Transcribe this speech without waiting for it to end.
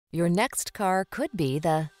Your next car could be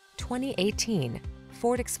the 2018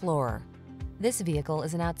 Ford Explorer. This vehicle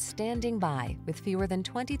is an outstanding buy with fewer than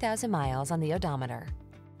 20,000 miles on the odometer.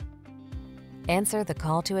 Answer the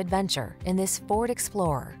call to adventure in this Ford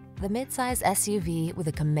Explorer, the midsize SUV with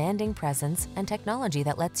a commanding presence and technology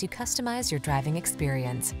that lets you customize your driving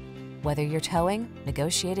experience. Whether you're towing,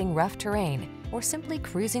 negotiating rough terrain, or simply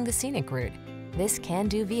cruising the scenic route, this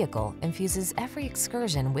can-do vehicle infuses every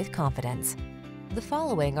excursion with confidence. The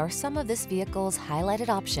following are some of this vehicle's highlighted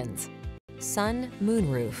options: sun,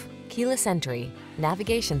 moonroof, keyless entry,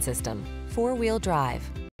 navigation system, four-wheel drive,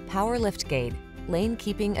 power liftgate, lane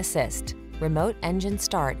keeping assist, remote engine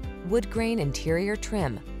start, wood grain interior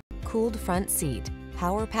trim, cooled front seat,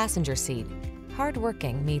 power passenger seat.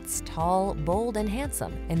 Hardworking meets tall, bold, and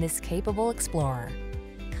handsome in this capable Explorer.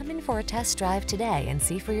 Come in for a test drive today and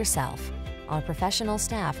see for yourself. Our professional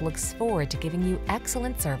staff looks forward to giving you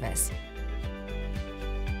excellent service.